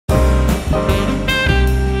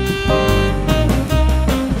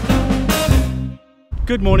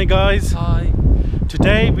Good morning, guys. Hi.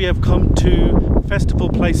 Today we have come to Festival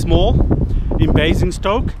Place Mall in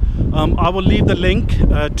Basingstoke. I will leave the link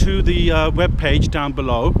to the web page down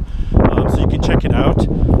below, so you can check it out.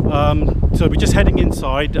 So we're just heading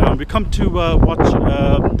inside. We come to watch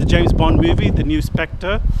the James Bond movie, the new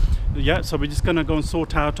Spectre. Yeah, so we're just going to go and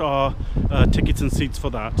sort out our tickets and seats for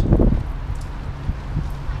that.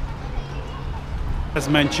 As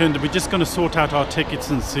mentioned, we're just going to sort out our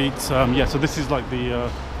tickets and seats. Yeah, so this is like the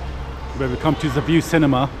where we come to the View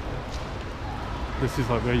Cinema. This is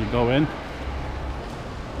like where you go in.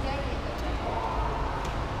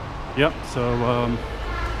 Yep, so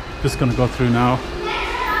just going to go through now.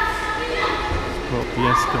 Let's go up the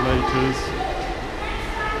escalators.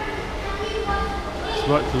 It's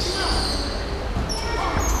right this.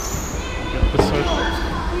 Get this side.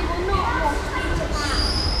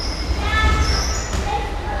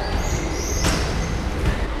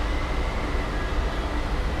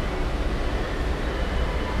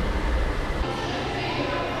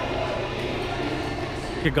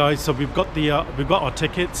 Okay guys, so we've got our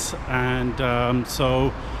tickets, and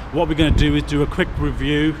so what we're going to do is do a quick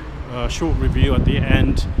review, short review at the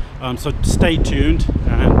end. So stay tuned,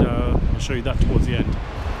 and I'll show you that towards the end.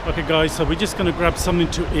 Okay guys, so we're just going to grab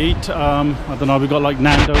something to eat. I don't know, we've got like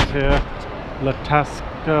Nando's here, La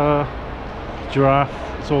Tasca, Giraffe.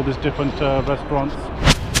 It's all these different restaurants.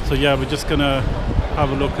 So yeah, we're just going to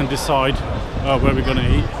have a look and decide where we're going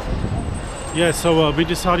to eat. Yeah, so we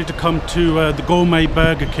decided to come to the Gourmet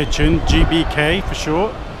Burger Kitchen, GBK for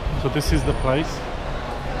short. So this is the place.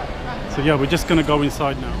 So yeah, we're just going to go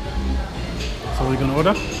inside now. So we're going to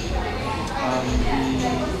order? The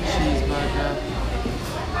cheeseburger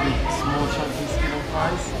with small chunky small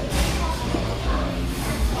fries.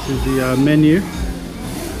 This is the menu.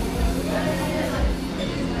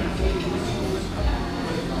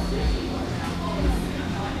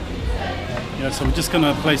 Yeah, so we're just going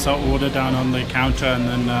to place our order down on the counter and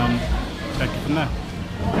then take it from there.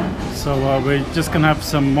 So we're just going to have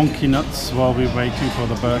some monkey nuts while we're waiting for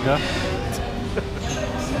the burger.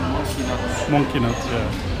 Monkey nuts. Monkey nuts,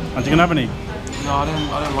 yeah. Aren't you going to have any? No, I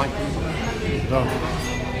don't like them. Oh.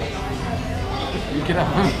 You can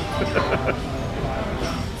have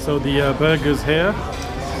them. So the burger's here. So,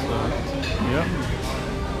 yeah.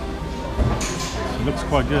 It looks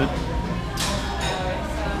quite good.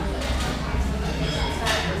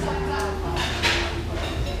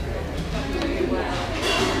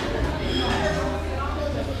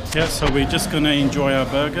 Yeah, so we're just going to enjoy our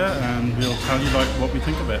burger and we'll tell you like what we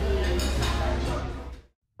think of it.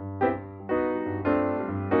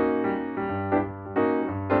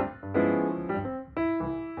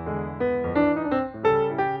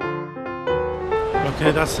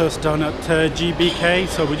 Okay, that's us done at GBK,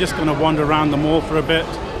 so we're just going to wander around the mall for a bit,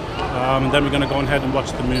 and then we're going to go ahead and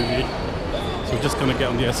watch the movie. So we're just going to get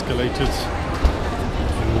on the escalators.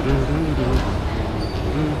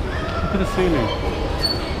 Look at the ceiling.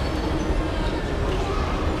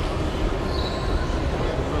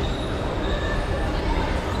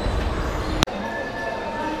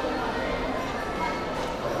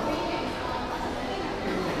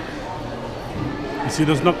 You see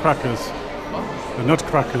those nutcrackers? The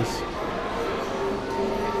nutcrackers.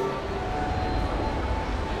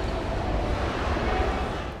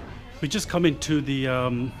 We just come into the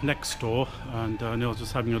next store, and Neil's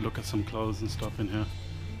just having a look at some clothes and stuff in here.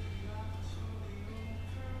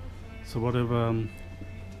 So what have you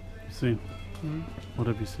seen? What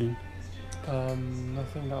have you seen?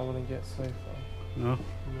 Nothing that I want to get so far. No? No.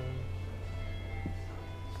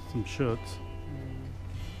 Some shirts.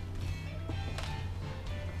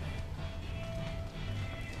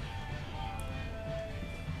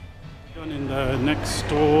 In the next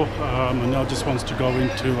store, and Neil just wants to go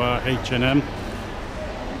into H&M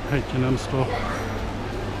store.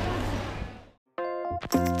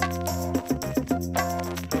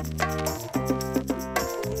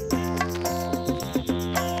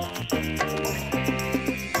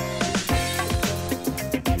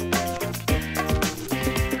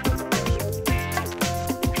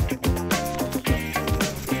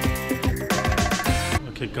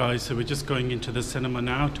 Okay guys, so we're just going into the cinema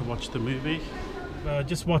now to watch the movie.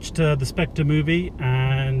 Just watched the Spectre movie,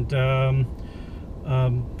 and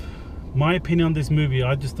my opinion on this movie,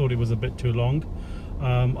 I just thought it was a bit too long.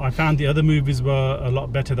 I found the other movies were a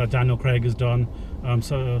lot better that Daniel Craig has done.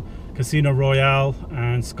 So Casino Royale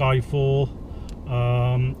and Skyfall.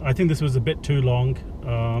 I think this was a bit too long.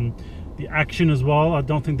 The action as well, I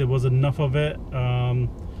don't think there was enough of it.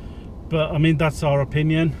 But I mean, that's our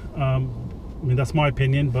opinion. That's my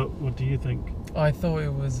opinion, but what do you think? I thought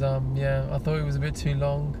it was I thought it was a bit too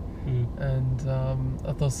long. and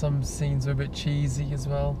I thought some scenes were a bit cheesy as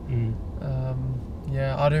well.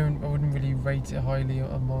 Yeah, I wouldn't really rate it highly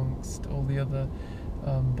amongst all the other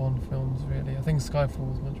Bond films, really. I think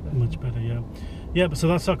Skyfall is much better. Much better, yeah. Yeah, but so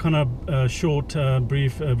that's our kind of short,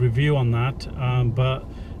 brief review on that. But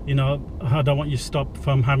you know, I don't want you to stop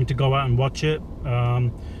from having to go out and watch it.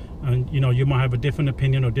 And you know, you might have a different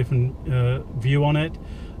opinion or different view on it.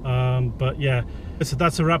 But yeah, so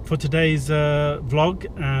that's a wrap for today's vlog,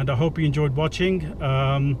 and I hope you enjoyed watching.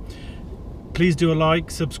 Please do a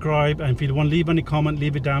like, subscribe, and if you want to leave any comment,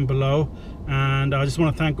 leave it down below. And I just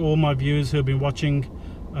want to thank all my viewers who have been watching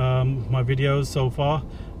my videos so far,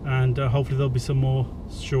 and hopefully there'll be some more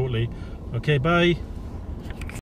shortly. Okay, bye.